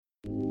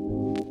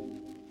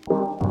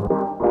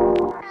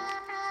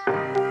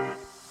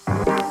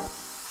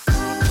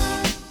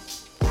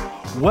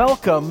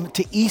Welcome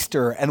to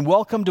Easter and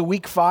welcome to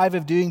week 5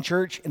 of doing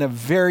church in a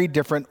very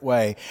different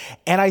way.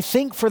 And I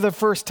think for the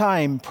first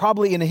time,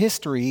 probably in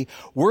history,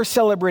 we're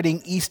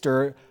celebrating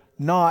Easter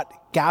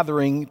not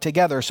gathering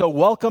together. So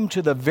welcome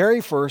to the very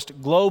first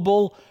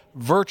global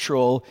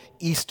virtual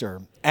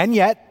Easter. And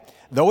yet,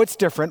 though it's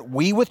different,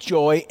 we with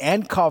joy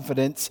and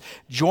confidence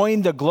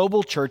join the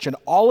global church in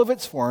all of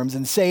its forms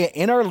and say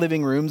in our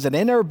living rooms and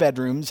in our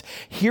bedrooms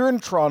here in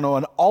Toronto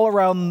and all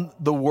around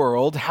the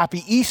world,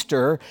 Happy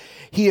Easter.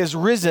 He is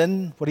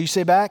risen. What do you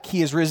say back?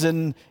 He is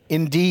risen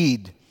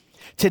indeed.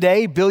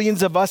 Today,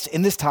 billions of us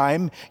in this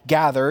time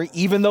gather,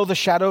 even though the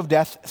shadow of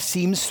death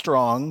seems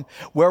strong,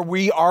 where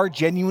we are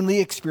genuinely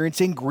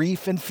experiencing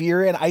grief and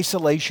fear and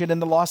isolation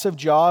and the loss of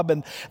job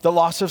and the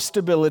loss of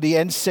stability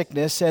and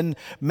sickness. And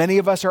many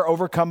of us are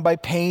overcome by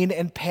pain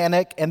and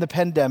panic and the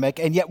pandemic.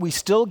 And yet we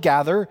still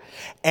gather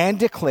and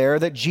declare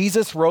that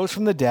Jesus rose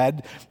from the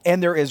dead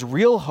and there is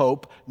real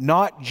hope,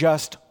 not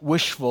just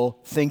wishful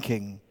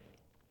thinking.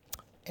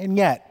 And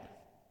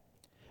yet,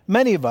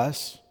 many of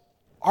us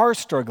are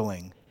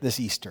struggling this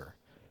Easter.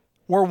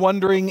 We're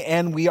wondering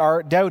and we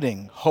are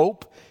doubting.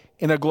 Hope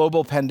in a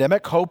global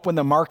pandemic, hope when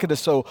the market is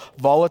so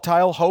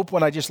volatile, hope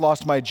when I just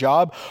lost my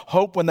job,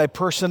 hope when the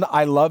person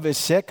I love is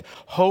sick,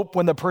 hope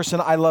when the person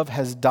I love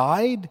has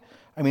died.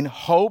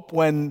 Hope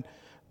when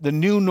the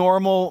new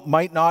normal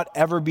might not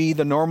ever be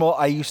the normal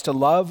I used to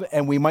love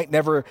and we might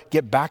never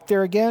get back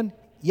there again.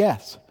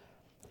 Yes,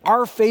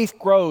 our faith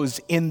grows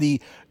in the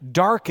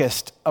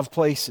darkest of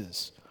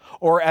places.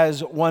 Or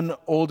as one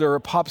older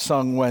pop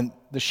song went,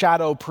 the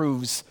shadow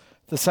proves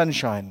the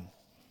sunshine.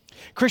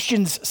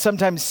 Christians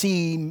sometimes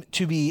seem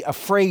to be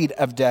afraid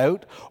of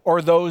doubt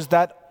or those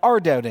that are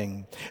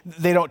doubting.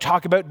 They don't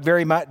talk about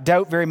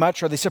doubt very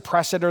much, or they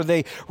suppress it, or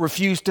they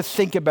refuse to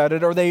think about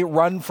it, or they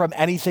run from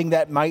anything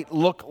that might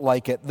look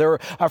like it. They're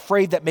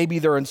afraid that maybe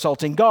they're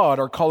insulting God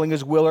or calling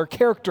his will or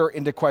character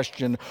into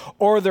question,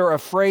 or they're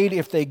afraid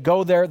if they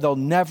go there, they'll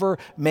never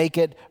make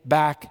it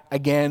back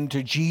again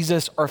to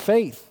Jesus or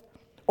faith.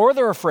 Or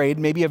they're afraid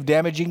maybe of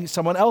damaging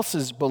someone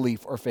else's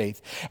belief or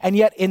faith. And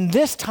yet in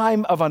this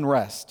time of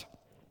unrest,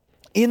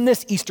 in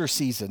this Easter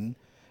season,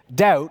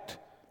 doubt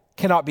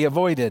cannot be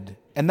avoided.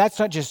 And that's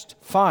not just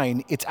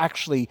fine, it's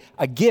actually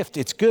a gift,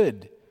 it's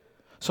good.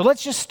 So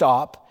let's just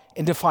stop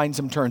and define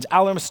some terms.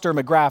 Alistair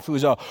McGrath, who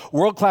is a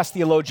world-class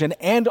theologian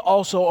and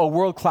also a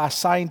world-class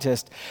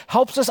scientist,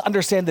 helps us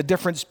understand the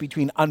difference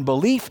between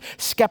unbelief,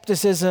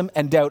 skepticism,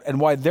 and doubt and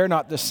why they're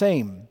not the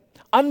same.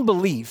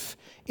 Unbelief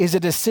is a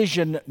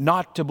decision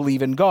not to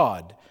believe in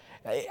God.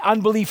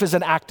 Unbelief is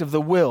an act of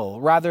the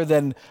will rather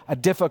than a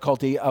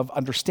difficulty of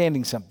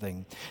understanding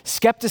something.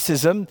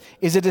 Skepticism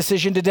is a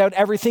decision to doubt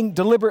everything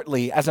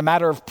deliberately as a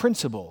matter of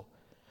principle.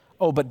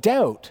 But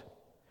doubt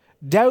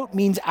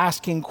means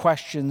asking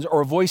questions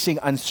or voicing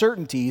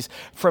uncertainties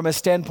from a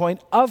standpoint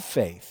of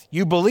faith.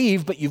 You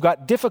believe, but you've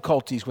got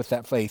difficulties with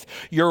that faith.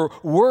 You're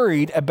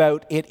worried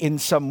about it in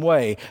some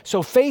way.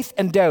 So faith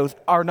and doubt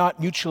are not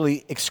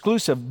mutually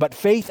exclusive, but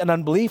faith and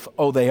unbelief,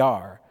 they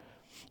are.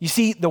 You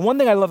see, the one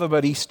thing I love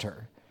about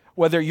Easter,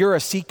 whether you're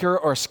a seeker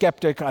or a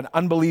skeptic, an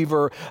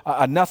unbeliever,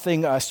 a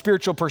nothing, a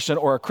spiritual person,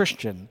 or a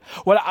Christian,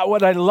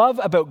 what I love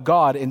about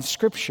God in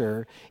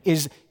Scripture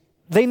is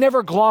they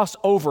never gloss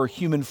over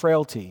human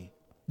frailty.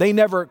 They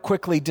never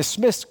quickly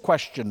dismiss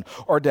question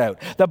or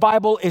doubt. The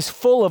Bible is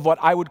full of what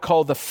I would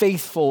call the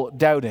faithful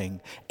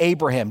doubting.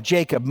 Abraham,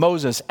 Jacob,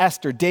 Moses,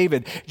 Esther,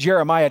 David,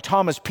 Jeremiah,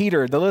 Thomas,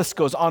 Peter, the list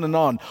goes on and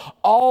on.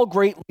 All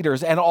great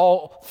leaders and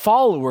all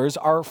followers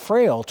are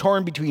frail,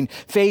 torn between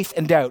faith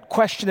and doubt,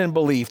 question and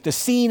belief, the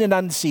seen and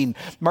unseen.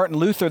 Martin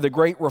Luther, the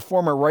great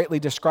reformer, rightly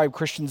described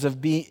Christians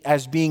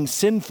as being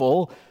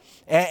sinful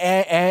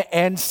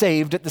and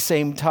saved at the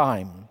same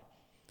time.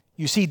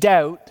 You see,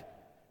 doubt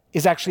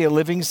is actually a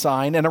living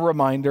sign and a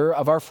reminder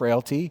of our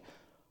frailty,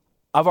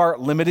 of our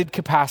limited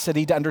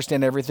capacity to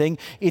understand everything.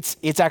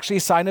 It's actually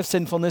a sign of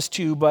sinfulness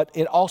too, but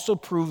it also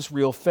proves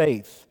real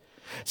faith.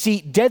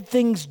 See, dead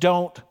things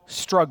don't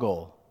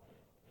struggle.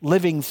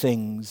 Living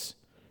things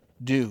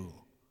do.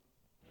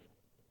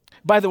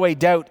 By the way,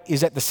 doubt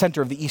is at the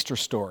center of the Easter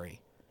story.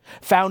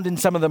 Found in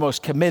some of the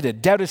most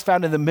committed. Doubt is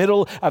found in the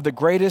middle of the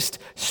greatest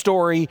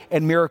story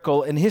and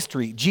miracle in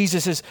history,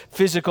 Jesus'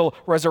 physical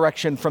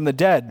resurrection from the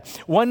dead.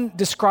 One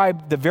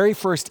described the very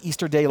first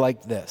Easter day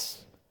like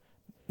this.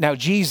 Now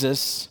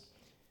Jesus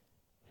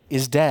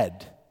is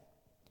dead.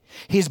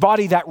 His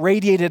body that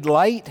radiated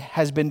light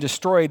has been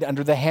destroyed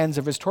under the hands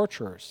of his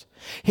torturers.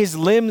 His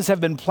limbs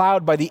have been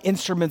plowed by the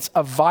instruments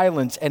of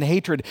violence and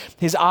hatred.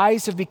 His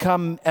eyes have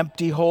become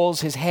empty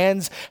holes. His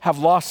hands have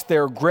lost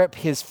their grip,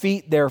 his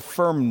feet their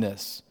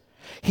firmness.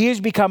 He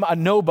has become a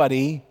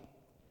nobody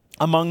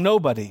among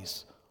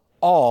nobodies.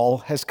 All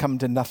has come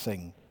to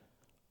nothing,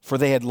 for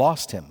they had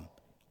lost him.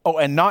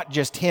 And not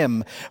just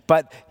him,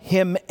 but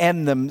him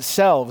and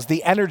themselves.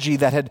 The energy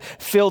that had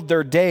filled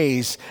their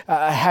days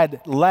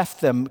had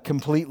left them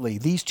completely.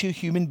 These two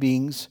human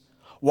beings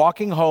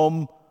walking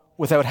home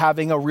without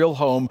having a real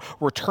home,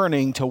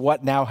 returning to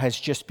what now has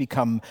just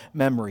become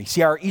memory.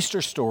 See, our Easter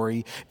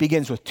story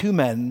begins with two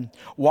men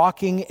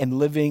walking and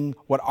living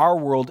what our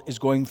world is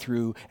going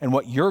through and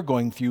what you're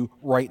going through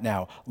right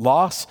now.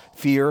 Loss,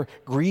 fear,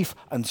 grief,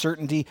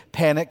 uncertainty,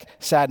 panic,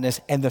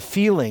 sadness, and the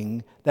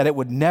feeling that it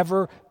would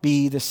never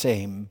be the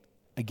same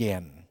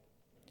again.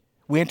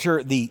 We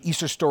enter the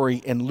Easter story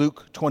in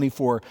Luke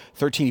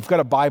 24:13. If you've got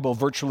a Bible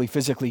virtually,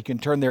 physically, you can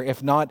turn there.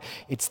 If not,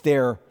 it's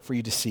there for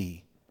you to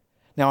see.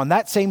 Now, on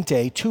that same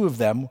day, two of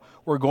them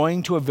were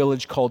going to a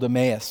village called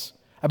Emmaus,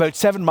 about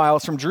 7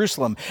 miles from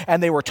Jerusalem,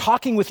 and they were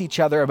talking with each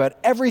other about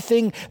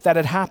everything that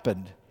had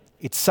happened.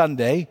 It's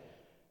Sunday.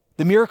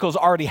 The miracle's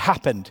already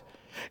happened.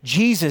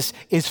 Jesus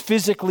is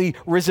physically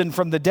risen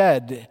from the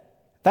dead.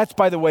 That's,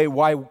 by the way,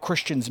 why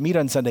Christians meet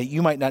on Sunday.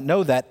 You might not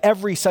know that.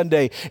 Every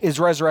Sunday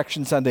is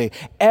Resurrection Sunday.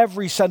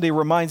 Every Sunday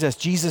reminds us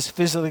Jesus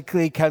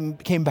physically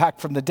came back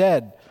from the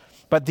dead.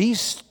 But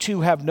these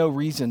two have no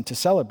reason to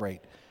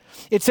celebrate.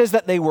 It says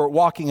that they were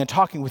walking and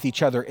talking with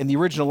each other. In the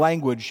original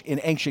language,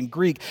 in ancient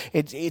Greek,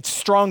 it's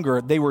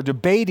stronger. They were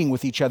debating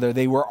with each other.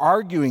 They were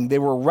arguing. They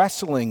were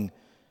wrestling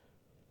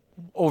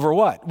over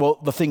what? Well,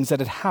 the things that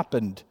had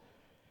happened.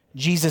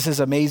 Jesus'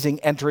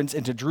 amazing entrance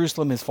into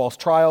Jerusalem, his false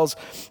trials,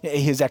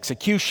 his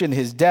execution,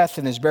 his death,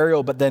 and his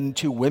burial. But then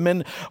two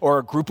women or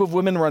a group of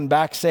women run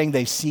back saying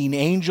they've seen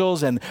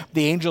angels, and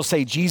the angels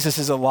say Jesus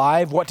is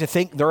alive. What to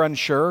think? They're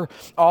unsure.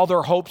 All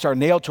their hopes are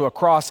nailed to a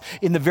cross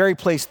in the very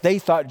place they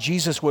thought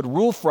Jesus would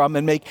rule from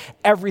and make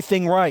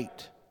everything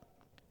right.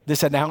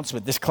 This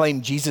announcement, this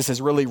claim Jesus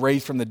is really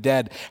raised from the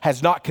dead,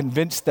 has not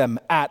convinced them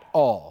at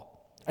all.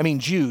 I mean,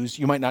 Jews,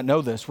 you might not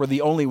know this, were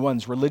the only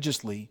ones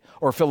religiously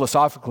or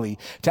philosophically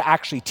to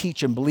actually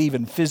teach and believe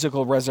in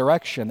physical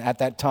resurrection at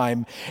that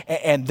time.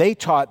 And they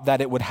taught that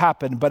it would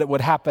happen, but it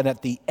would happen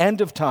at the end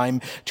of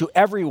time to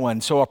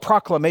everyone. So a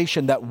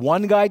proclamation that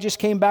one guy just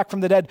came back from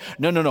the dead,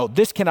 no,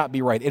 this cannot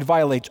be right. It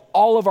violates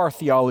all of our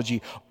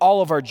theology,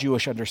 all of our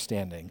Jewish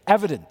understanding.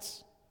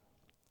 Evidence.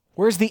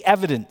 Where's the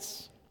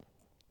evidence?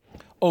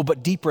 Oh,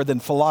 but deeper than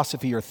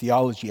philosophy or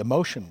theology,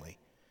 emotionally.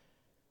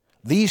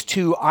 These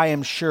two, I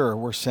am sure,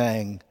 were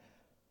saying,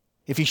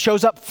 if he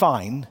shows up,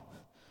 fine,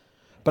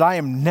 but I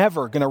am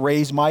never going to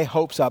raise my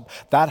hopes up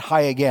that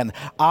high again.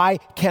 I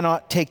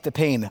cannot take the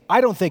pain. I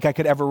don't think I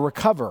could ever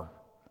recover.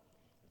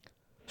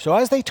 So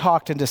as they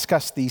talked and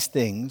discussed these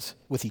things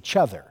with each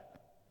other,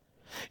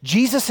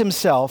 Jesus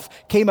himself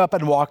came up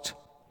and walked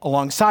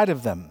alongside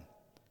of them,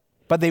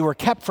 but they were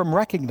kept from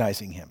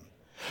recognizing him.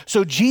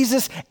 So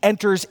Jesus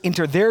enters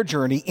into their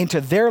journey,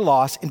 into their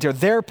loss, into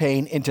their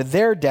pain, into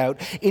their doubt,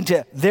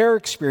 into their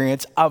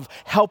experience of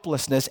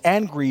helplessness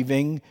and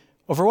grieving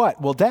over what?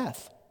 Well,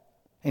 death.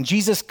 And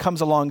Jesus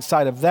comes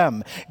alongside of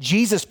them.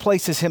 Jesus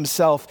places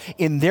himself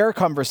in their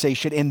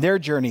conversation, in their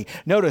journey.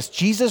 Notice,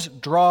 Jesus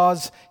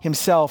draws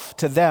himself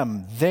to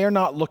them. They're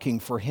not looking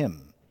for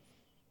him.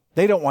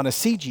 They don't want to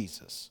see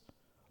Jesus.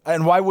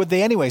 And why would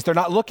they anyways? They're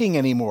not looking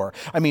anymore.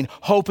 I mean,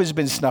 hope has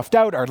been snuffed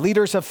out. Our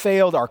leaders have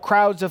failed. Our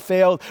crowds have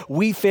failed.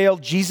 We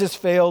failed. Jesus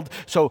failed.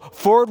 So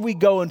forward we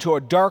go into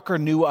a darker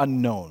new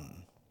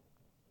unknown.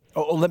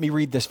 Let me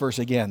read this verse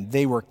again.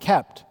 They were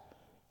kept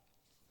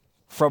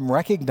from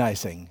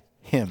recognizing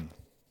him.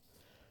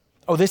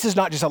 This is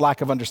not just a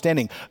lack of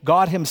understanding.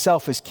 God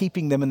himself is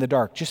keeping them in the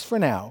dark just for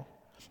now.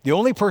 The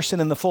only person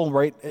in the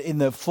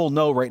full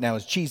know right now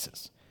is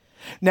Jesus.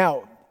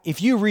 Now, if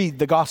you read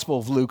the Gospel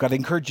of Luke, I'd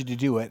encourage you to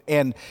do it,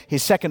 and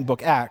his second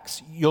book,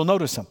 Acts, you'll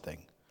notice something.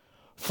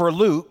 For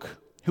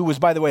Luke, who was,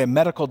 by the way, a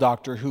medical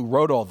doctor who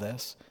wrote all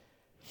this,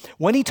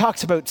 when he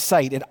talks about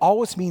sight, it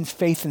always means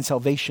faith and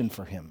salvation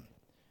for him.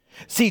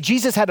 See,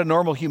 Jesus had a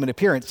normal human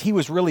appearance. He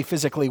was really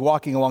physically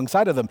walking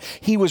alongside of them.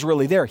 He was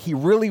really there. He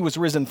really was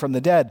risen from the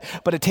dead.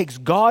 But it takes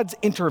God's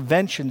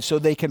intervention so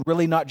they can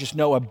really not just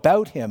know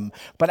about him,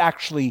 but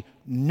actually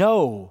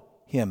know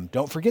him.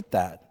 Don't forget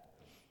that.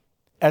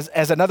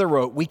 As another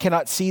wrote, we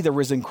cannot see the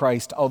risen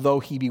Christ, although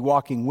he be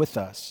walking with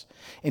us,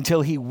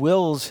 until he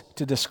wills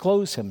to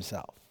disclose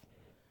himself.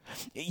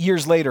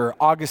 Years later,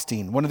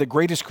 Augustine, one of the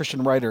greatest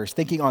Christian writers,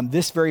 thinking on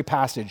this very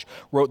passage,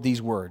 wrote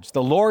these words: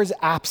 the Lord's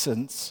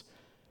absence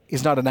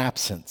is not an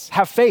absence.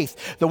 Have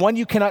faith. The one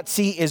you cannot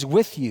see is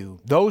with you.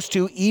 Those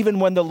two, even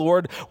when the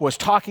Lord was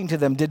talking to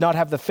them, did not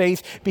have the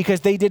faith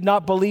because they did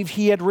not believe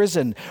he had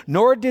risen,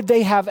 nor did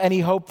they have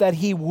any hope that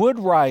he would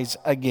rise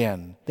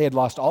again. They had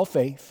lost all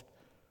faith.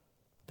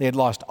 They had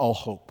lost all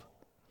hope.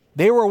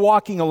 They were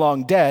walking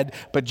along dead,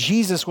 but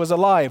Jesus was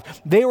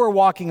alive. They were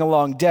walking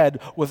along dead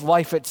with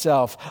life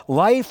itself.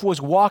 Life was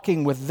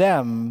walking with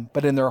them,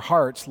 but in their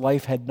hearts,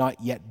 life had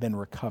not yet been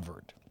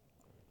recovered.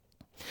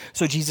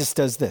 So Jesus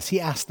does this.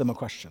 He asked them a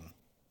question.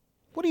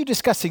 What are you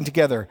discussing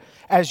together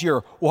as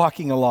you're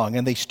walking along?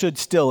 And they stood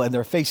still and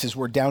their faces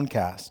were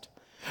downcast.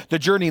 The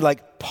journey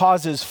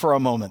pauses for a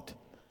moment.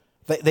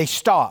 They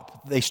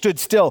stop. They stood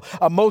still.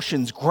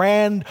 Emotions,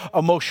 grand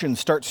emotions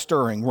start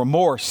stirring.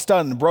 Remorse,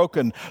 stunned,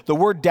 broken. The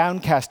word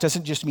downcast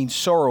doesn't just mean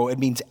sorrow, it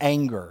means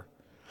anger.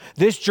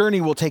 This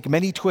journey will take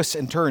many twists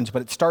and turns,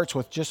 but it starts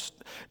with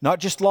not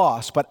just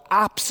loss, but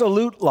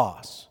absolute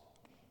loss.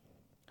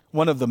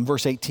 One of them,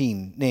 verse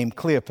 18, named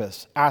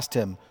Cleopas, asked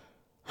him,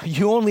 "Are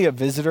you only a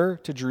visitor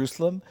to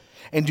Jerusalem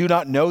and do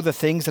not know the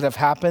things that have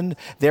happened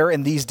there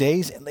in these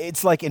days?"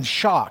 It's like in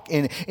shock,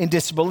 in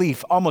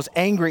disbelief, almost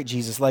angry at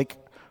Jesus. Like,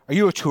 are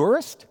you a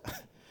tourist?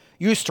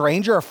 You a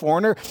stranger, a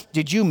foreigner?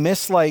 Did you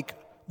miss like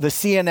the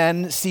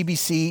CNN,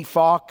 CBC,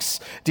 Fox?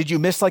 Did you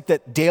miss like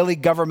the daily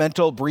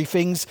governmental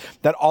briefings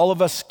that all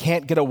of us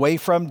can't get away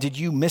from? Did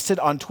you miss it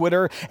on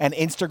Twitter and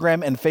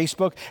Instagram and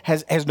Facebook?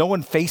 Has no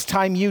one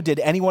FaceTime you? Did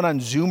anyone on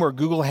Zoom or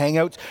Google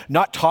Hangouts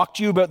not talk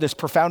to you about this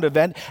profound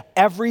event?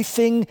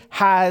 Everything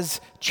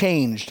has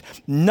changed.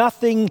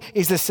 Nothing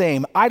is the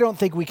same. I don't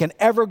think we can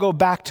ever go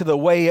back to the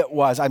way it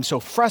was. I'm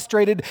so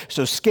frustrated,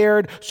 so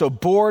scared, so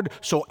bored,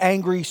 so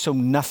angry, so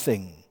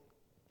nothing.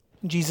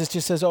 And Jesus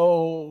just says,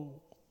 "Oh,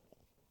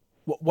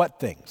 what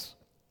things?"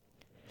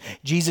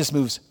 Jesus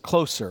moves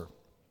closer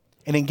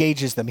and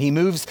engages them. He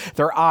moves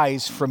their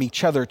eyes from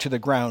each other to the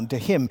ground, to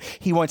him.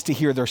 He wants to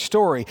hear their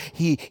story.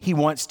 He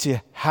wants to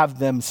have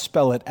them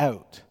spell it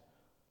out.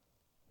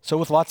 So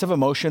with lots of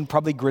emotion,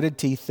 probably gritted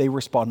teeth, they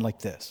respond like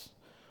this.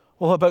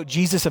 Well, about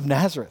Jesus of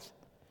Nazareth.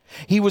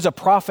 He was a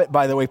prophet,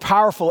 by the way,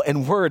 powerful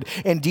in word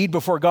and deed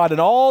before God, and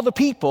all the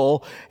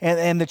people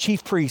and the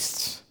chief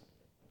priests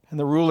and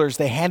the rulers,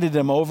 they handed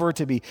him over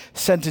to be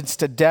sentenced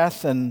to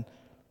death, and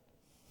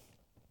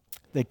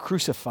they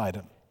crucified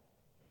him.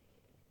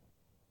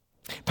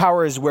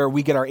 Power is where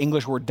we get our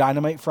English word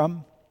dynamite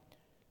from.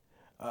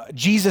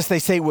 Jesus, they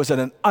say, was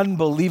an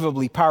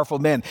unbelievably powerful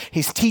man.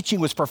 His teaching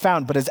was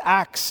profound, but his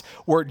acts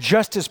were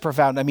just as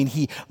profound. I mean,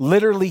 he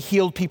literally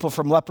healed people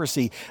from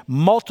leprosy.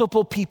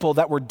 Multiple people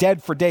that were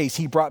dead for days,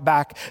 he brought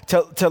back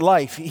to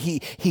life.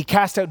 He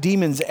cast out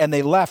demons and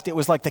they left. It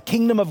was like the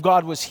kingdom of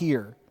God was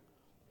here.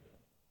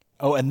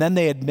 Oh, and then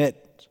they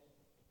admit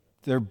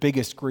their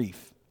biggest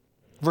grief.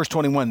 Verse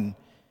 21,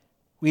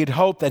 we had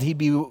hoped that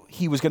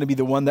he was going to be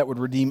the one that would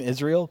redeem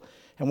Israel.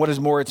 And what is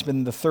more, it's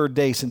been the third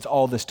day since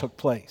all this took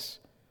place.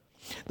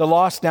 The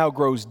loss now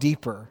grows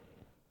deeper.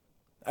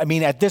 I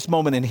mean, at this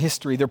moment in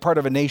history, they're part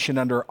of a nation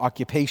under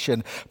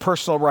occupation,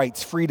 personal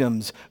rights,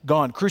 freedoms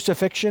gone.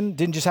 Crucifixion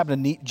didn't just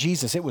happen to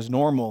Jesus, it was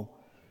normal.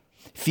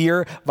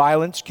 Fear,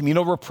 violence,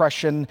 communal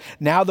repression,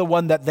 now the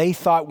one that they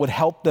thought would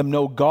help them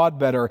know God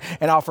better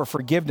and offer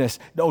forgiveness,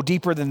 no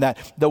deeper than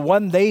that. The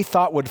one they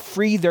thought would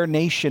free their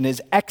nation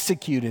is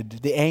executed.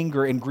 The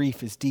anger and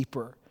grief is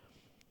deeper.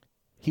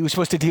 He was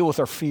supposed to deal with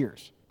our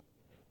fears.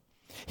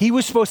 He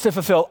was supposed to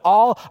fulfill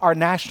all our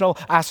national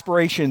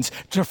aspirations,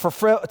 to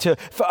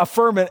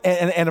affirm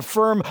and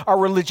affirm our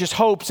religious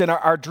hopes and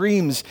our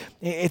dreams.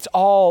 It's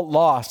all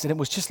lost, and it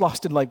was just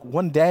lost in like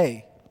one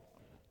day.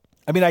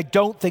 I mean, I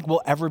don't think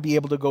we'll ever be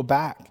able to go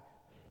back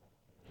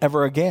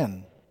ever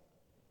again.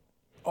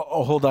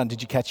 Oh, hold on.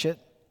 Did you catch it?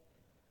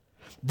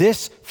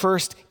 This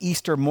first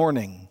Easter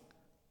morning,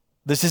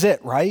 this is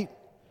it, right?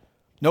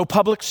 No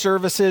public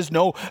services,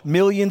 no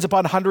millions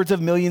upon hundreds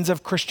of millions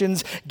of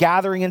Christians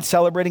gathering and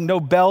celebrating, no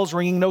bells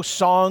ringing, no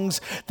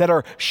songs that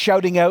are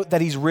shouting out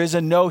that he's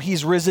risen. No,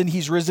 he's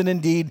risen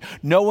indeed.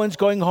 No one's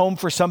going home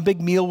for some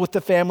big meal with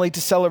the family to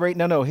celebrate.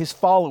 No, his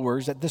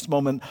followers at this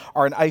moment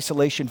are in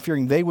isolation,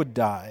 fearing they would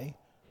die.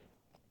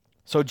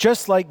 So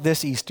just like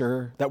this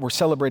Easter that we're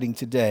celebrating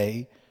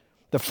today,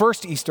 the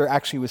first Easter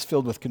actually was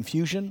filled with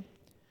confusion,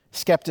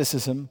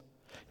 skepticism,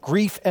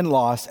 grief and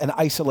loss, and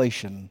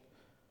isolation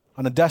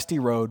on a dusty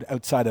road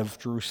outside of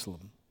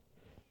Jerusalem.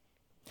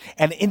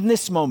 And in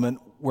this moment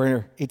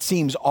where it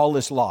seems all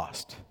is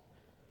lost,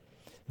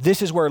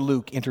 this is where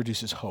Luke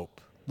introduces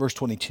hope. Verse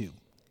 22.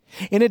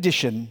 In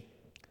addition,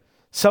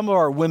 some of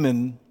our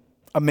women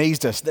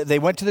amazed us. They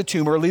went to the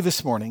tomb early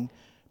this morning,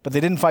 but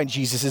they didn't find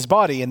Jesus'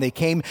 body. And they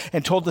came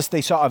and told us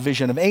they saw a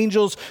vision of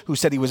angels who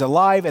said he was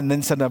alive. And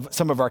then some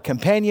of our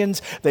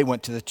companions, they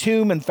went to the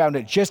tomb and found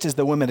it just as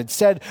the women had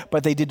said,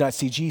 but they did not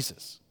see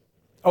Jesus.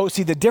 Oh,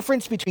 see, the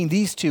difference between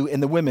these two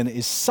and the women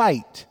is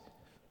sight,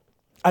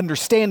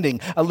 understanding,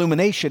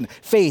 illumination,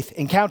 faith,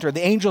 encounter.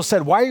 The angel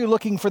said, "Why are you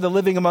looking for the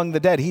living among the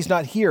dead? He's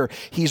not here.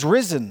 He's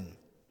risen."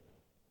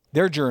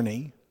 Their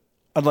journey,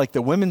 unlike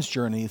the women's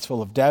journey, is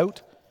full of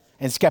doubt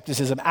and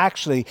skepticism.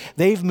 Actually,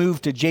 they've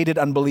moved to jaded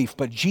unbelief,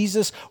 but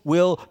Jesus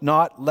will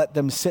not let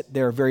them sit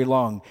there very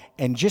long.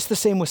 And just the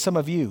same with some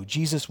of you,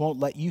 Jesus won't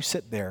let you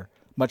sit there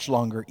much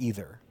longer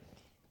either.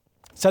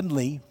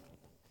 Suddenly,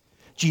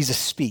 Jesus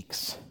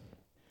speaks.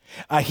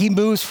 He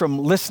moves from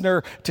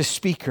listener to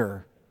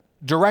speaker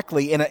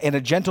directly in a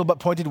gentle but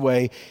pointed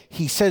way.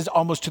 He says,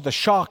 almost to the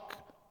shock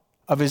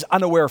of his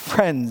unaware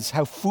friends,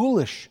 "How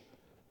foolish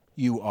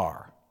you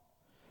are.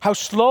 How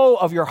slow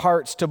of your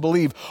hearts to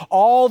believe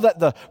all that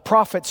the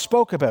prophets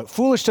spoke about."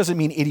 Foolish doesn't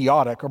mean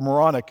idiotic or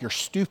moronic, you're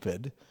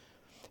stupid.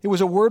 It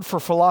was a word for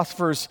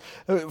philosophers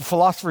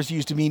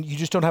used to mean you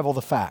just don't have all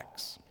the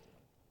facts.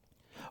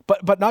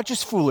 But not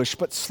just foolish,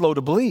 but slow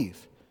to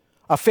believe.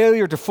 A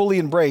failure to fully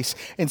embrace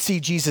and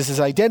see Jesus'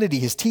 identity,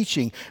 his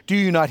teaching. Do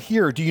you not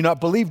hear? Do you not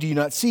believe? Do you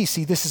not see?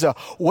 See, this is a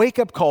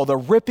wake-up call, the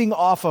ripping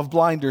off of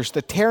blinders,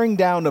 the tearing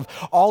down of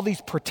all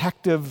these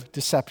protective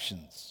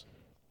deceptions.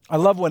 I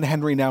love when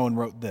Henry Nouwen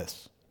wrote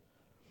this.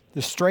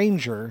 The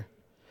stranger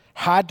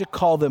had to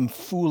call them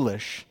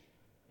foolish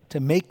to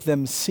make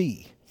them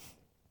see.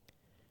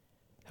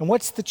 And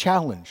what's the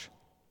challenge?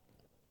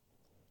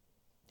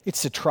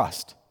 It's to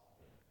trust.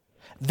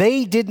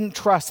 They didn't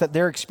trust that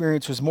their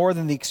experience was more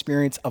than the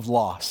experience of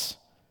loss.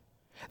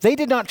 They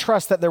did not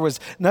trust that there was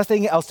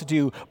nothing else to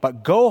do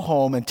but go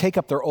home and take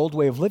up their old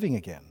way of living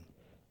again.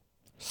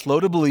 Slow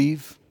to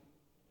believe,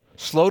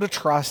 slow to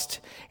trust,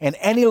 and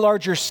any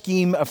larger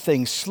scheme of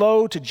things,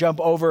 slow to jump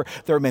over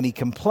their many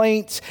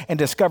complaints and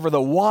discover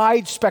the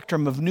wide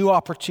spectrum of new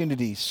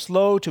opportunities,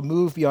 slow to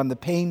move beyond the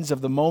pains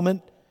of the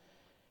moment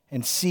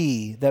and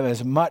see them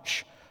as a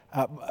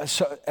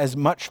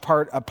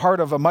part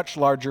of a much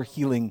larger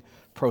healing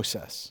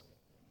process.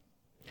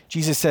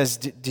 Jesus says,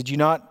 did you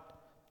not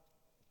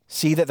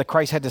see that the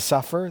Christ had to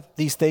suffer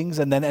these things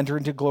and then enter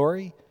into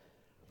glory?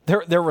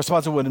 Their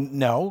response would,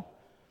 no.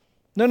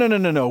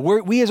 No.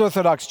 We as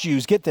Orthodox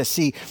Jews, get this.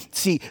 See,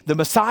 the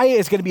Messiah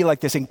is going to be like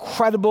this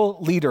incredible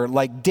leader,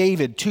 like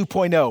David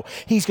 2.0.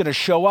 He's going to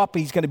show up.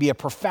 He's going to be a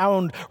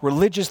profound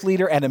religious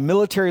leader and a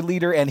military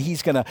leader, and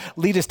he's going to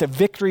lead us to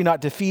victory,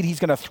 not defeat.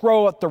 He's going to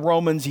throw out the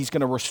Romans. He's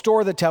going to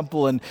restore the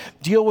temple and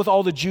deal with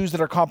all the Jews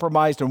that are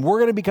compromised, and we're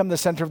going to become the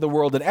center of the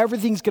world, and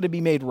everything's going to be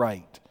made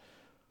right.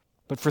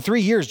 But for 3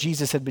 years,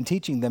 Jesus had been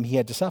teaching them he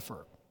had to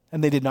suffer,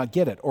 and they did not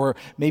get it, or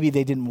maybe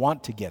they didn't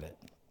want to get it.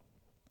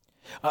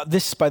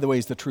 This, by the way,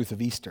 is the truth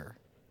of Easter.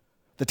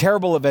 The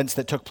terrible events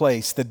that took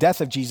place, the death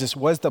of Jesus,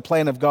 was the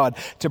plan of God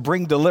to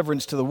bring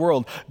deliverance to the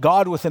world.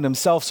 God within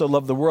himself so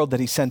loved the world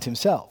that he sent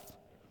himself.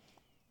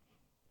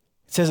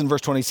 It says in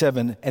verse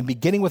 27, and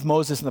beginning with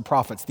Moses and the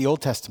prophets, the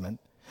Old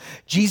Testament,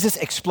 Jesus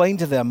explained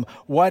to them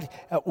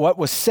what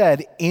was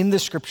said in the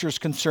scriptures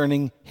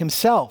concerning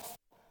himself.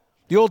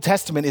 The Old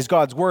Testament is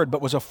God's word,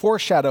 but was a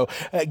foreshadow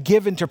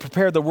given to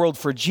prepare the world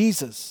for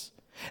Jesus.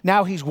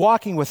 Now he's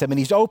walking with them and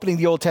he's opening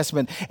the Old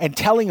Testament and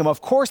telling them, of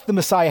course, the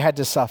Messiah had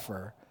to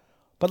suffer.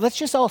 But let's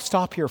just all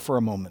stop here for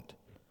a moment.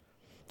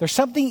 There's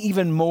something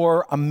even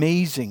more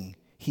amazing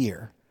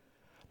here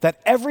that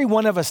every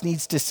one of us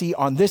needs to see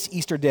on this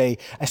Easter day,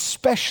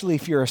 especially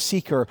if you're a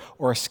seeker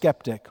or a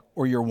skeptic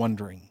or you're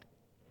wondering.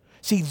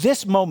 See,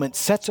 this moment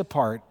sets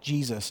apart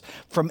Jesus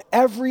from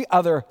every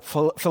other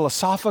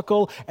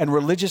philosophical and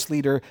religious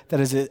leader that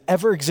has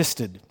ever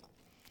existed.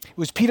 It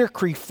was Peter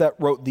Kreeft that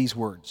wrote these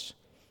words.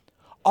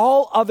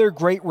 All other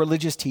great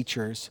religious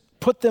teachers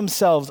put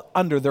themselves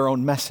under their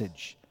own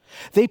message.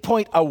 They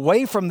point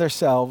away from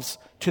themselves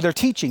to their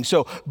teaching.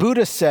 So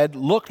Buddha said,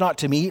 look not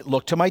to me,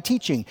 look to my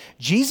teaching.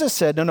 Jesus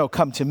said, no,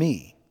 come to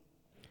me.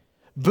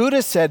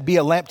 Buddha said, be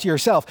a lamp to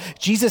yourself.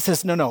 Jesus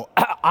says, no,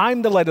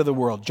 I'm the light of the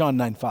world, John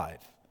 9:5.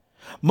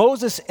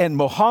 Moses and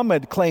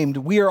Muhammad claimed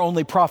we are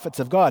only prophets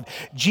of God.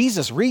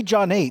 Jesus, read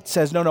John 8,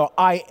 says, no,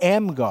 I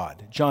am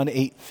God, John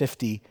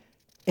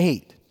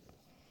 8:58.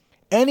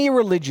 Any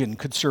religion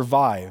could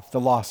survive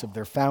the loss of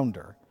their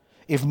founder.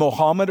 If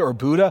Muhammad or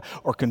Buddha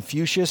or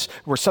Confucius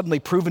were suddenly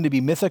proven to be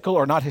mythical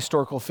or not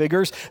historical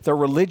figures, the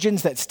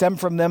religions that stem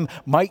from them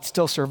might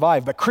still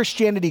survive. But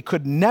Christianity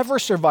could never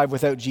survive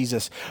without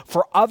Jesus.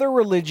 For other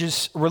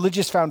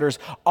religious founders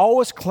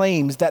always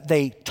claims that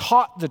they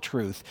taught the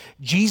truth.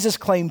 Jesus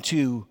claimed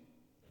to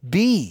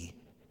be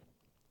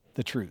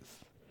the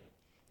truth.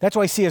 That's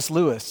why C.S.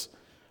 Lewis,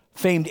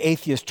 famed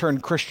atheist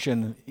turned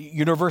Christian,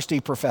 university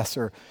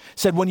professor,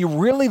 said when you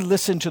really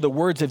listen to the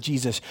words of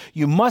Jesus,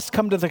 you must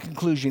come to the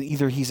conclusion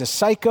either he's a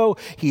psycho,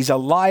 he's a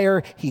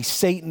liar, he's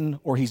Satan,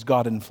 or he's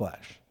God in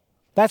flesh.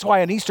 That's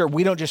why on Easter,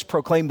 we don't just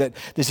proclaim that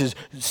this is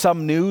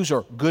some news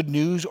or good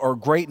news or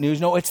great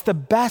news. No, it's the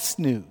best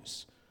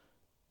news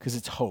because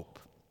it's hope.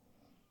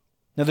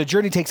 Now, the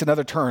journey takes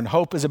another turn.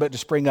 Hope is about to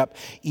spring up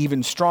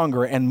even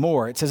stronger and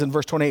more. It says in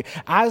verse 28,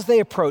 as they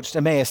approached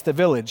Emmaus, the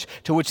village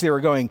to which they were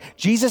going,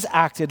 Jesus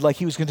acted like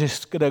he was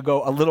just going to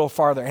go a little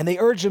farther. And they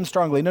urged him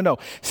strongly, no,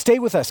 stay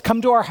with us.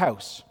 Come to our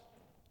house.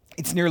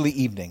 It's nearly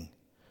evening.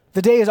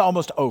 The day is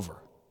almost over.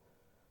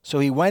 So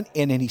he went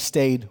in and he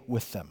stayed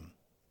with them.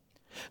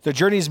 The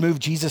journey has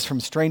moved Jesus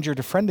from stranger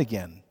to friend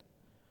again.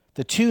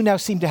 The two now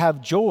seem to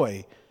have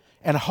joy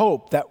and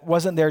hope that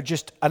wasn't there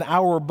just an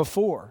hour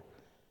before.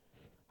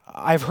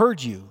 I've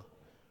heard you.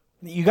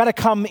 You got to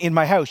come in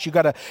my house. You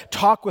got to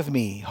talk with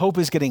me. Hope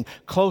is getting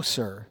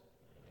closer.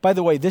 By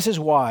the way, this is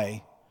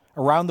why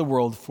around the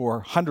world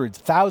for hundreds,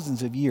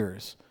 thousands of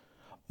years,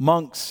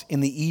 monks in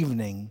the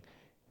evening,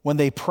 when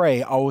they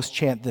pray, always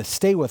chant this,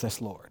 stay with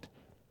us, Lord.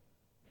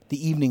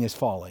 The evening is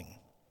falling.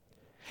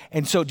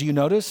 And so do you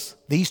notice?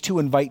 These two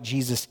invite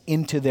Jesus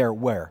into their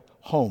where?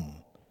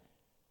 Home.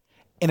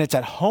 And it's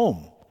at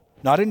home,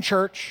 not in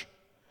church,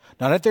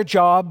 not at their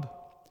job,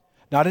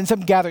 not in some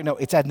gathering. No,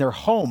 it's at their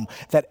home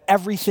that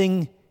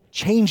everything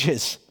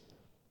changes.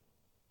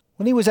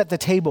 When he was at the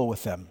table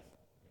with them,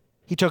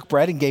 he took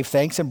bread and gave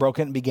thanks and broke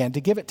it and began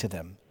to give it to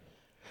them.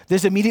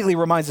 This immediately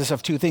reminds us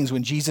of two things.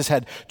 When Jesus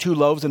had 2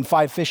 loaves and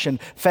 5 fish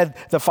and fed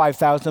the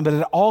 5,000, but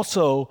it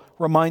also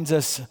reminds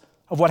us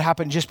of what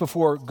happened just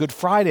before Good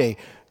Friday.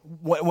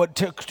 what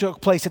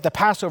took place at the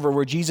Passover,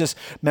 where Jesus,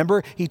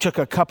 remember, he took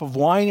a cup of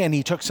wine and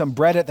he took some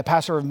bread at the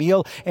Passover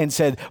meal and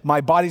said,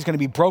 my body's going to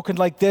be broken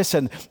like this,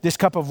 and this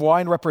cup of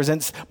wine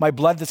represents my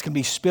blood that's going to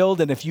be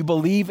spilled, and if you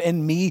believe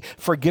in me,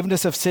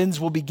 forgiveness of sins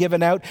will be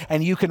given out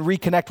and you can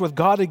reconnect with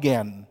God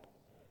again.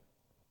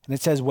 And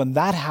it says when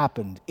that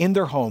happened in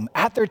their home,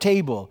 at their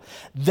table,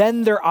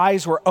 then their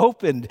eyes were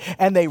opened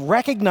and they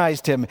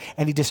recognized him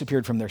and he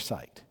disappeared from their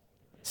sight.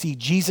 See,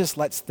 Jesus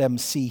lets them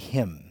see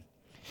him.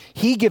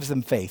 He gives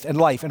them faith and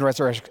life and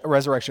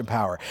resurrection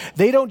power.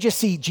 They don't just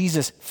see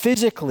Jesus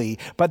physically,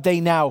 but they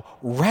now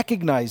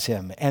recognize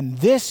him. And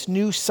this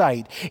new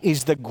sight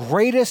is the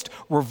greatest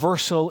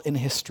reversal in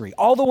history.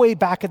 All the way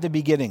back at the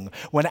beginning,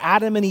 when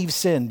Adam and Eve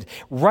sinned,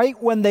 right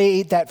when they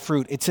ate that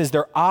fruit, it says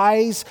their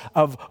eyes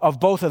of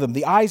both of them,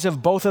 the eyes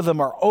of both of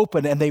them are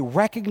open and they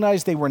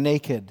recognize they were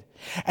naked.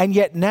 And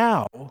yet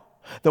now,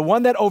 the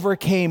one that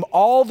overcame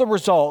all the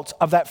results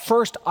of that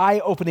first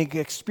eye-opening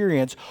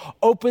experience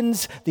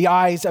opens the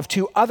eyes of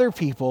two other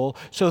people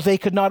so they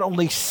could not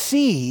only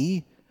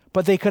see,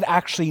 but they could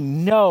actually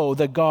know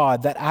the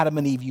God that Adam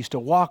and Eve used to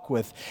walk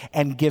with,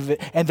 and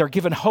they're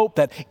given hope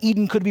that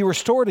Eden could be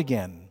restored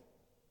again.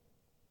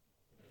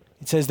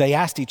 It says they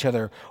asked each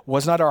other,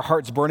 was not our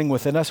hearts burning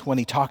within us when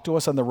he talked to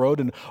us on the road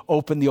and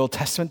opened the Old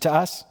Testament to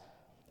us?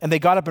 And they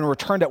got up and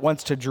returned at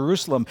once to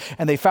Jerusalem,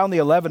 and they found the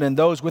 11 and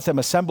those with them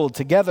assembled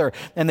together,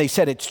 and they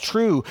said, it's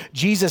true,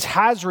 Jesus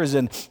has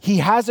risen. He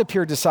has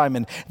appeared to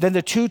Simon. Then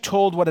the two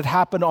told what had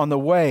happened on the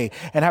way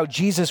and how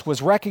Jesus was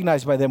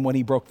recognized by them when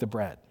he broke the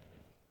bread.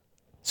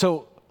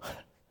 So,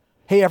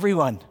 hey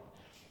everyone,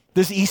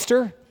 this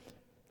Easter,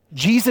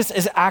 Jesus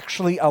is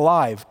actually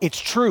alive. It's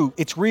true,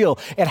 it's real,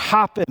 it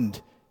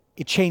happened.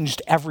 It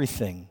changed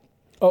everything.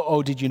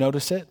 Oh, did you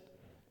notice it?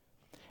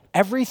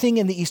 Everything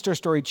in the Easter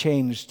story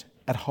changed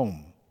at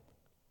home.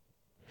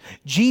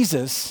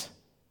 Jesus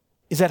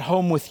is at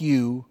home with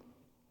you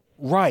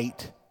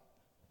right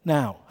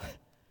now.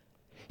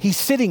 He's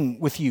sitting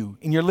with you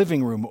in your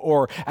living room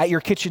or at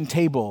your kitchen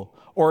table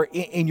or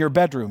in your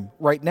bedroom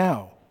right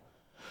now.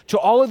 To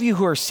all of you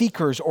who are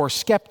seekers or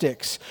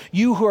skeptics,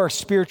 you who are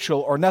spiritual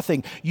or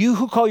nothing, you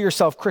who call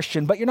yourself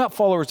Christian but you're not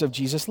followers of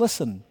Jesus,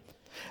 listen.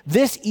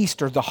 This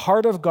Easter, the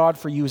heart of God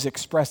for you is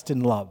expressed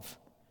in love.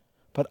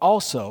 But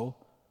also,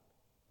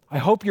 I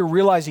hope you're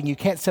realizing you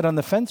can't sit on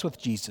the fence with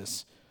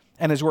Jesus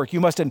and his work. You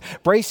must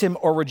embrace him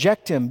or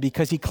reject him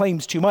because he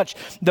claims too much.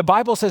 The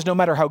Bible says no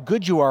matter how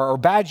good you are or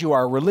bad you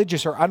are,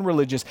 religious or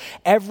unreligious,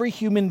 every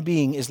human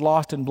being is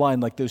lost and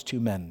blind like those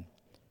two men.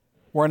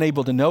 We're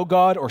unable to know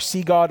God or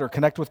see God or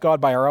connect with God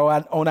by our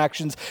own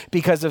actions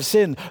because of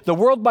sin. The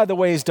world, by the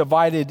way, is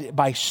divided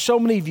by so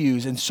many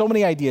views and so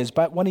many ideas,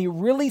 but when you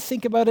really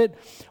think about it,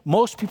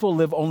 most people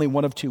live only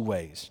one of two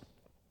ways.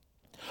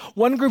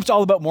 One group's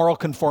all about moral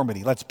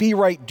conformity. Let's be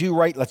right, do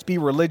right, let's be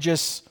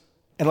religious,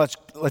 and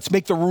let's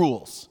make the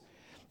rules.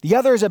 The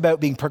other is about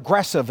being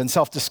progressive and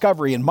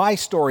self-discovery and my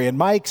story and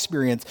my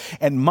experience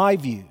and my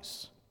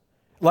views.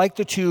 Like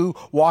the two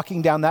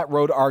walking down that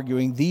road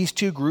arguing, these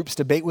two groups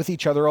debate with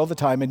each other all the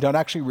time and don't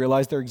actually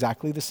realize they're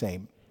exactly the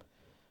same.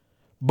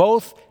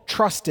 Both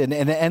trust in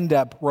and end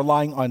up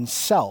relying on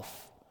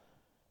self,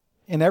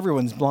 and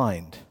everyone's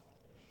blind.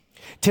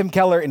 Tim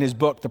Keller, in his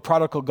book, The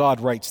Prodigal God,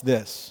 writes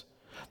this: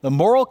 the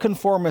moral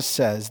conformist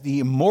says the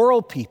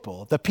immoral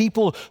people, the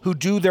people who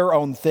do their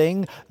own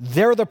thing,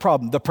 they're the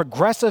problem. The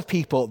progressive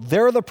people,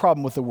 they're the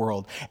problem with the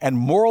world, and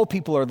moral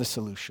people are the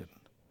solution.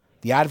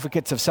 The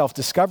advocates of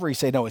self-discovery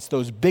say, no, it's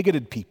those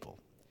bigoted people,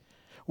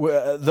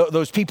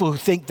 those people who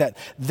think that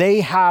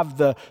they have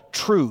the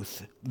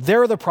truth.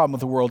 They're the problem with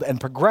the world, and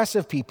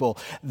progressive people,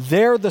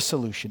 they're the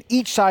solution.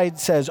 Each side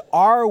says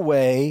our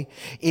way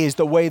is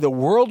the way the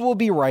world will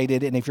be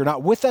righted, and if you're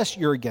not with us,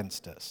 you're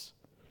against us.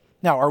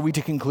 Now, are we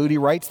to conclude, he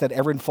writes, that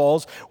everyone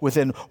falls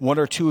within one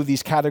or two of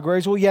these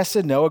categories? Well, yes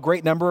and no. A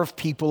great number of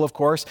people, of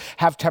course,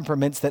 have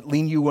temperaments that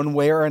lean you one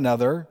way or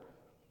another.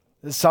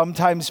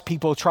 Sometimes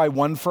people try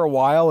one for a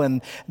while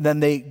and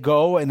then they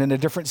go and in a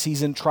different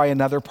season try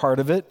another part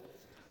of it.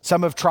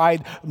 Some have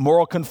tried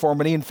moral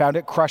conformity and found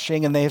it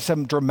crushing, and they have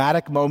some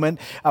dramatic moment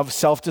of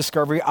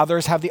self-discovery.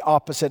 Others have the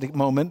opposite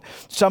moment.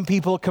 Some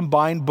people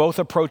combine both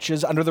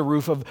approaches under the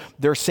roof of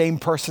their same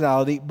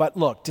personality. But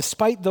look,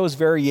 despite those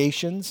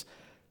variations,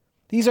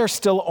 these are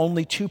still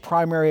only two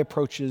primary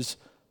approaches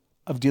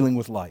of dealing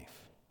with life.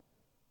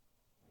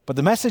 But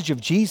the message of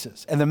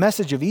Jesus and the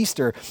message of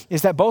Easter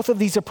is that both of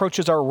these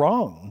approaches are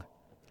wrong.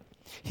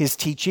 His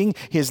teaching,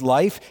 his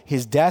life,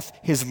 his death,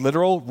 his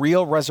literal,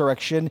 real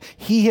resurrection,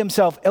 he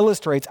himself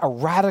illustrates a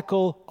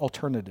radical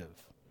alternative.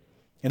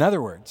 In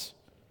other words,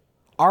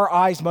 our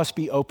eyes must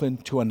be open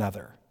to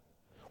another.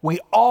 We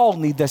all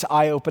need this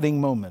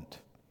eye-opening moment.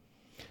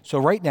 So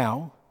right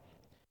now,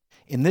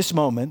 in this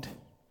moment,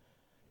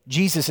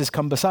 Jesus has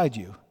come beside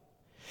you.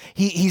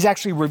 He's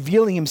actually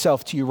revealing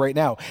himself to you right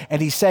now.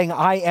 And he's saying,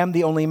 I am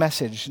the only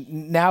message.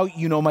 Now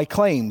you know my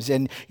claims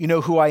and you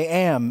know who I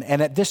am.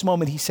 And at this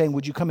moment, he's saying,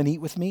 would you come and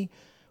eat with me?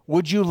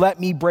 Would you let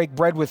me break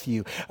bread with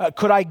you?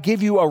 Could I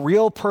give you a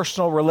real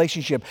personal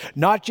relationship,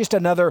 not just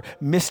another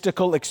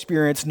mystical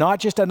experience, not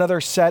just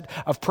another set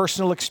of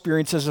personal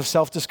experiences of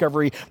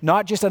self-discovery,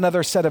 not just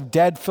another set of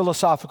dead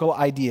philosophical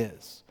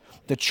ideas?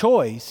 The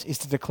choice is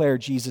to declare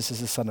Jesus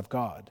as the Son of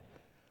God.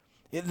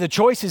 The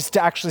choice is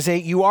to actually say,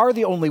 you are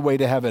the only way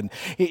to heaven.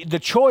 The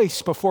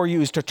choice before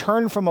you is to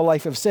turn from a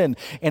life of sin.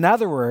 In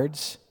other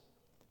words,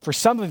 for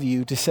some of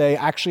you to say,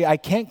 actually, I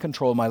can't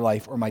control my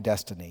life or my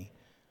destiny.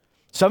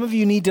 Some of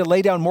you need to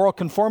lay down moral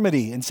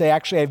conformity and say,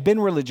 actually, I've been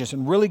religious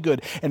and really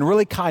good and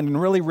really kind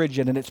and really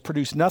rigid, and it's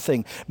produced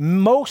nothing.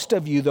 Most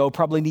of you, though,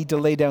 probably need to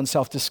lay down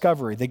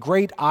self-discovery, the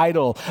great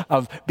idol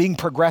of being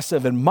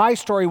progressive. And my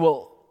story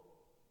will,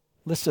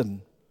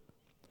 listen,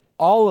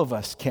 all of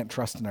us can't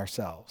trust in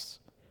ourselves.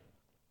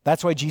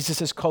 That's why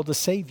Jesus is called a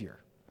Savior.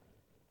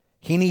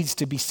 He needs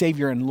to be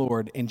Savior and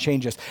Lord and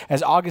change us.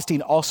 As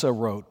Augustine also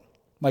wrote,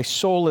 my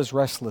soul is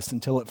restless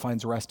until it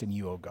finds rest in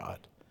you, O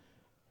God.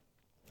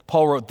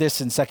 Paul wrote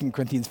this in 2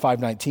 Corinthians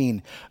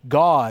 5:19.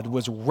 God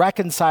was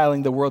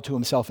reconciling the world to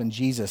himself in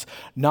Jesus,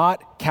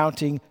 not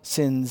counting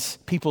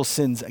people's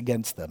sins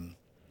against them.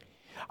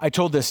 I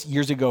told this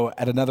years ago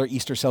at another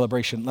Easter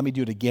celebration. Let me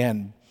do it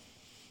again.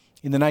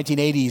 In the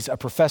 1980s, a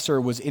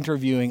professor was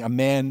interviewing a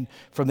man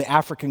from the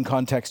African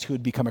context who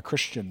had become a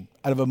Christian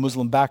out of a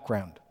Muslim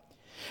background.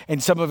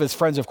 And some of his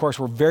friends, of course,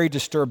 were very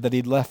disturbed that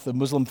he'd left the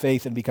Muslim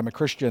faith and become a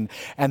Christian.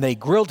 And they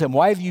grilled him,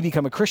 why have you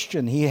become a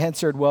Christian? He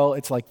answered, well,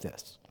 it's like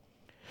this.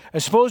 I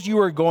suppose you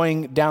were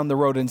going down the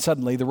road and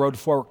suddenly the road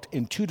forked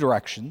in two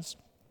directions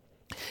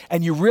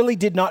and you really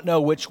did not know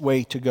which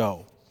way to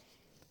go.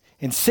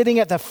 And sitting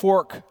at the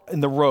fork in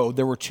the road,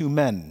 there were two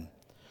men.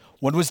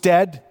 One was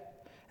dead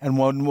and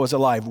one was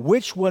alive.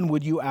 Which one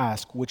would you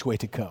ask which way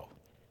to go?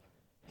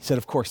 He said,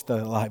 of course,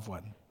 the alive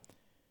one.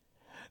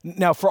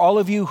 Now, for all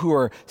of you who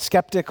are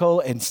skeptical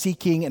and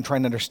seeking and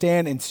trying to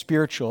understand and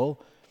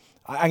spiritual,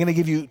 I'm going to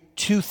give you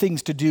two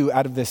things to do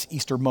out of this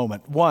Easter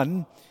moment.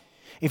 One,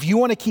 if you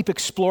want to keep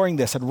exploring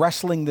this and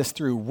wrestling this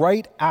through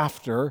right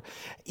after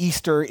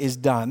Easter is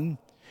done,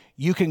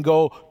 you can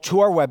go to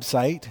our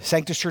website,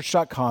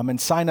 sanctuschurch.com,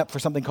 and sign up for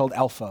something called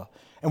Alpha.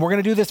 And we're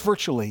going to do this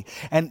virtually.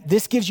 And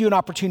this gives you an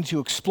opportunity to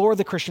explore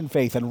the Christian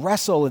faith and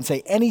wrestle and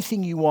say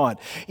anything you want.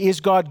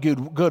 Is God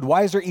good?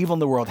 Why is there evil in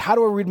the world? How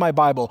do I read my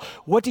Bible?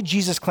 What did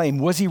Jesus claim?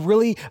 Was he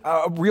really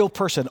a real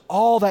person?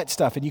 All that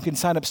stuff. And you can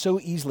sign up so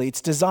easily.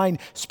 It's designed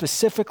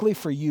specifically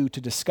for you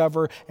to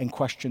discover and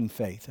question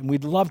faith. And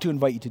we'd love to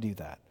invite you to do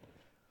that.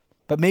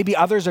 But maybe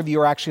others of you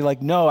are actually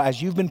like, no,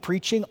 as you've been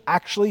preaching,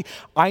 actually,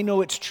 I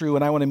know it's true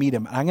and I want to meet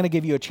him. And I'm going to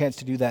give you a chance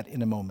to do that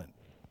in a moment.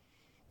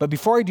 But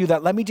before I do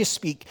that, let me just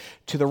speak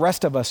to the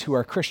rest of us who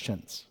are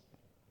Christians.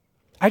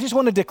 I just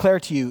want to declare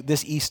to you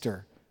this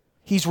Easter,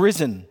 he's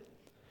risen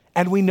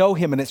and we know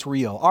him and it's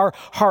real. Our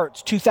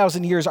hearts,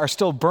 2,000 years, are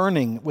still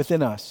burning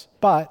within us.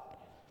 But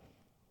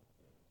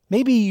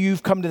maybe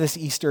you've come to this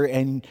Easter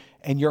and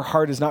your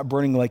heart is not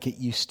burning like it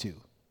used to.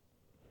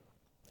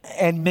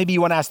 And maybe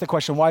you want to ask the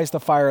question, why is the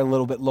fire a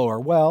little bit lower?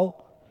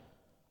 Well,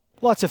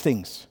 lots of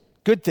things.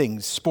 Good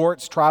things,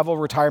 sports, travel,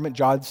 retirement,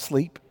 jobs,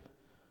 sleep.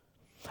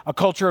 A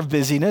culture of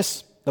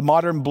busyness. The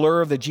modern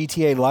blur of the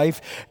GTA life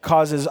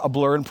causes a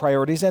blur in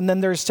priorities. And then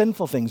there's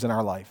sinful things in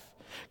our life.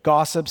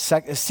 Gossip,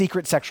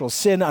 secret sexual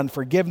sin,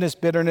 unforgiveness,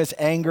 bitterness,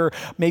 anger.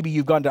 Maybe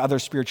you've gone to other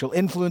spiritual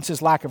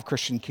influences, lack of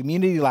Christian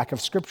community, lack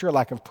of scripture,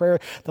 lack of prayer.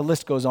 The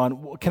list goes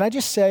on. Can I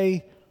just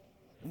say,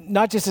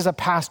 not just as a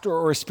pastor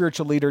or a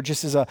spiritual leader,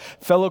 just as a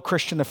fellow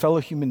Christian, a fellow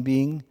human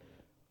being,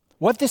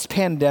 what this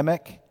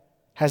pandemic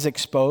has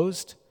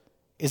exposed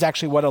is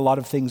actually what a lot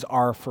of things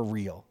are for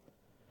real.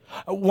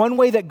 One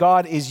way that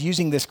God is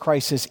using this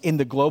crisis in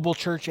the global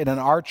church and in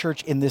our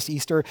church in this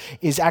Easter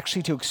is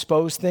actually to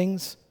expose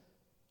things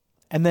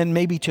and then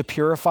maybe to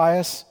purify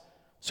us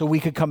so we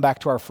could come back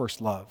to our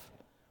first love.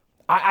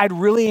 I'd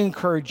really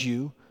encourage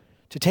you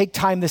to take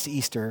time this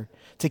Easter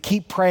to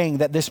keep praying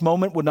that this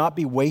moment would not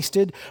be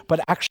wasted, but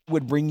actually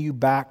would bring you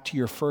back to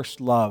your first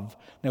love.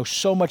 Now,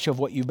 so much of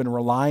what you've been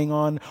relying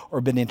on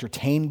or been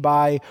entertained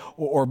by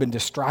or been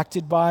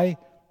distracted by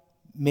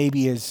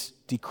maybe is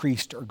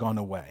decreased or gone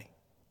away.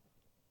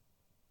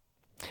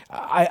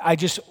 I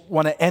just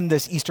want to end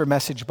this Easter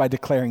message by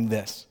declaring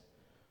this.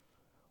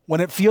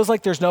 When it feels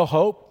like there's no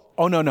hope,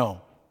 oh,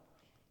 no.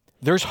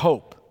 There's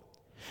hope.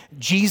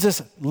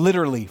 Jesus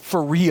literally,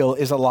 for real,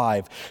 is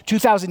alive.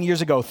 2,000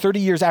 years ago, 30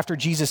 years after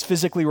Jesus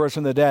physically rose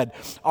from the dead,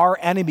 our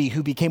enemy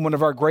who became one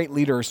of our great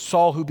leaders,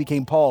 Saul who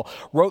became Paul,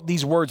 wrote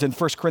these words in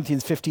 1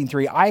 Corinthians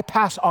 15:3, I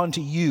pass on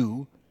to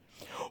you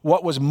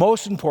what was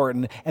most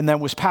important and then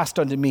was passed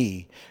on to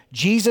me.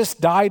 Jesus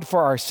died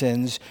for our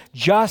sins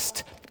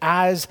just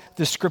as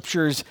the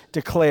scriptures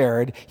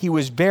declared. He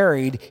was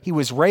buried. He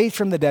was raised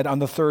from the dead on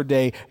the third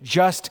day,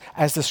 just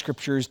as the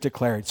scriptures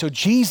declared. So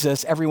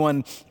Jesus,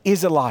 everyone,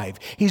 is alive.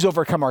 He's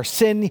overcome our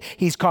sin.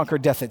 He's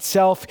conquered death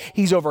itself.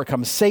 He's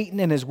overcome Satan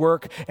and his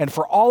work. And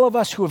for all of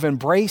us who have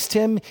embraced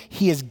him,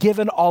 he has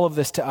given all of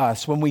this to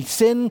us. When we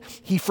sin,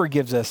 he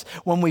forgives us.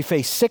 When we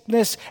face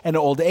sickness and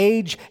old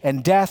age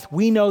and death,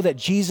 we know that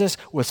Jesus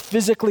was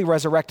physically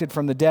resurrected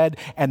from the dead,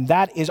 and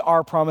that is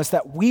our promise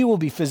that we will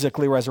be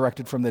physically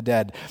resurrected from the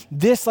dead.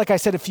 This, like I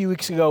said a few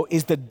weeks ago,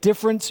 is the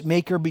difference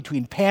maker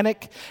between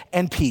panic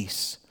and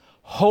peace,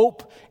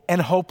 hope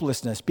and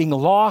hopelessness, being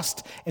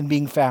lost and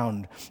being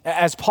found.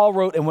 As Paul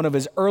wrote in one of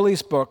his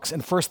earliest books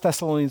in 1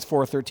 Thessalonians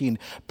 4:13,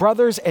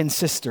 brothers and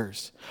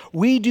sisters,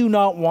 we do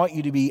not want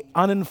you to be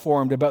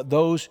uninformed about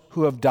those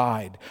who have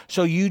died,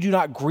 so you do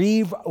not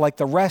grieve like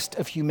the rest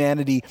of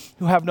humanity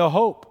who have no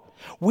hope.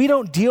 We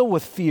don't deal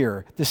with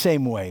fear the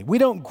same way. We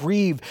don't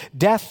grieve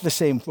death the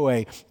same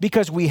way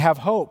because we have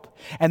hope.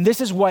 And this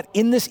is what,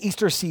 in this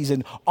Easter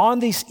season, on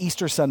this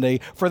Easter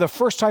Sunday, for the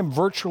first time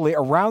virtually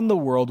around the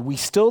world, we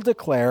still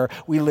declare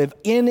we live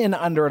in and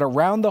under and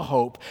around the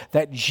hope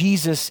that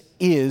Jesus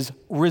is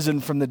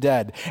risen from the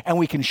dead. And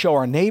we can show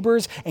our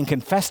neighbors and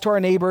confess to our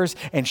neighbors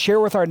and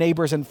share with our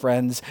neighbors and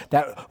friends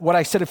that what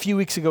I said a few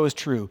weeks ago is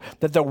true,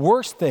 that the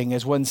worst thing,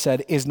 as one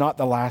said, is not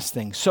the last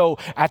thing. So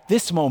at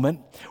this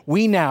moment,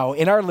 we now,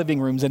 in our living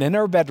rooms and in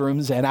our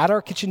bedrooms and at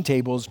our kitchen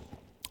tables,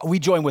 we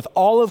join with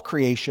all of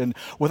creation,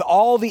 with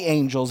all the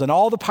angels and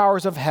all the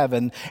powers of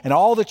heaven and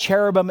all the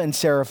cherubim and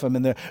seraphim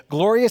and the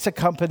glorious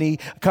company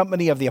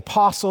of the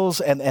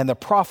apostles and the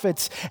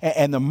prophets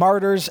and the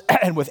martyrs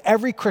and with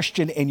every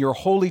Christian in your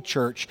holy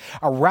church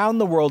around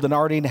the world and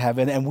already in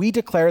heaven. And we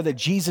declare that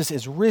Jesus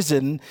is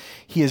risen.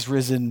 He is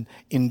risen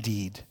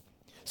indeed.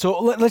 So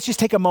let's just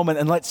take a moment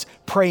and let's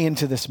pray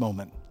into this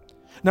moment.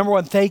 Number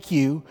one, thank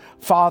you,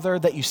 Father,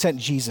 that you sent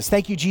Jesus.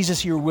 Thank you,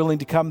 Jesus, you were willing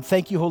to come.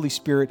 Thank you, Holy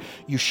Spirit,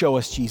 you show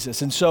us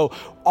Jesus. And so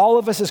all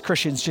of us as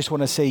Christians just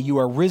want to say you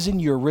are risen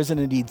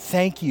indeed.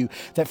 Thank you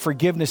that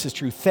forgiveness is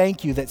true.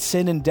 Thank you that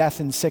sin and death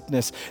and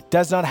sickness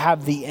does not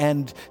have the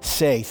end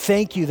say.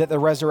 Thank you that the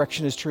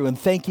resurrection is true. And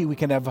thank you we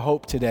can have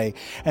hope today.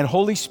 And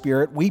Holy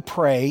Spirit, we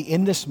pray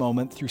in this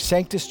moment through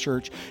Sanctus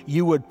Church,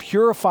 you would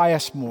purify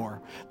us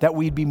more, that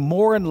we'd be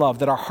more in love,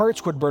 that our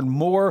hearts would burn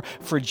more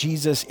for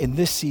Jesus in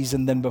this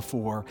season than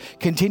before.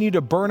 Continue to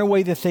burn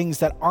away the things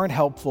that aren't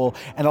helpful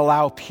and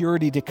allow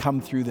purity to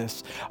come through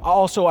this.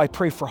 Also, I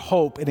pray for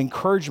hope and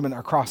encouragement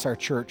across our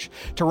church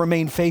to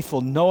remain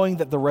faithful, knowing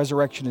that the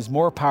resurrection is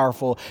more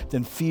powerful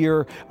than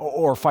fear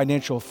or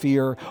financial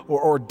fear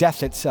or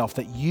death itself,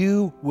 that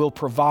you will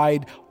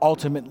provide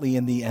ultimately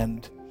in the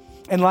end.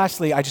 And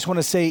lastly, I just want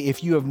to say,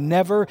 if you have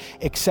never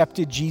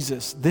accepted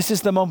Jesus, this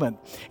is the moment,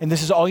 and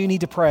this is all you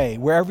need to pray.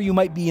 Wherever you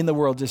might be in the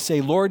world, just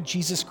say, Lord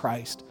Jesus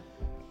Christ,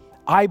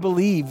 I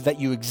believe that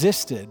you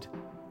existed,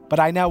 but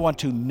I now want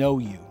to know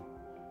you.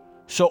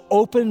 So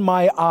open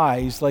my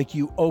eyes like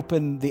you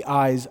opened the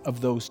eyes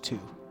of those two.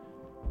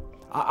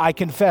 I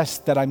confess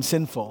that I'm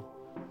sinful.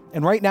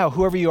 And right now,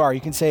 whoever you are, you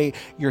can say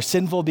you're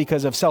sinful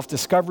because of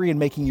self-discovery and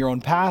making your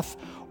own path,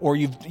 or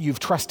you've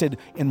trusted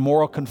in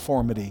moral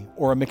conformity,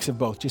 or a mix of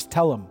both. Just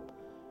tell him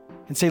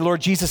and say,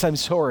 Lord Jesus, I'm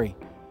sorry.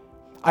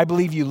 I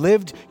believe you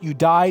lived, you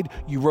died,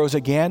 you rose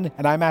again,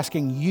 and I'm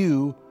asking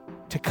you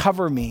to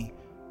cover me.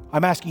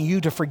 I'm asking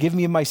you to forgive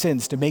me of my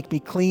sins, to make me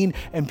clean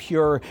and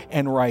pure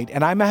and right.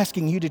 And I'm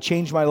asking you to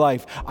change my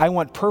life. I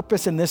want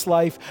purpose in this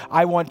life.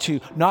 I want to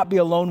not be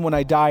alone when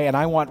I die, and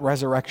I want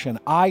resurrection.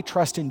 I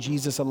trust in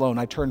Jesus alone.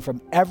 I turn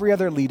from every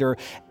other leader,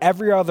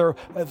 every other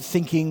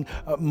thinking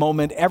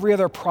moment, every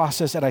other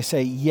process, and I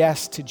say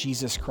yes to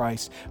Jesus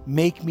Christ.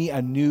 Make me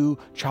a new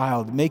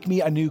child. Make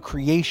me a new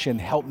creation.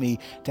 Help me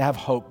to have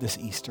hope this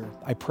Easter.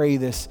 I pray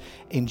this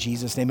in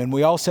Jesus' name. And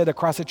we all said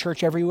across the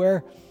church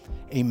everywhere,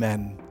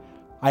 amen.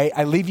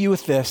 I leave you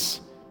with this.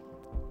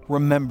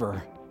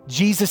 Remember,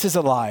 Jesus is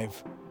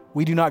alive.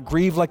 We do not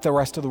grieve like the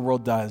rest of the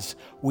world does.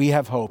 We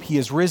have hope. He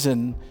is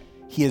risen.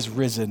 He is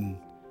risen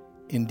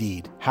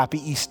indeed. Happy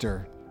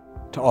Easter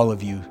to all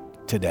of you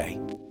today.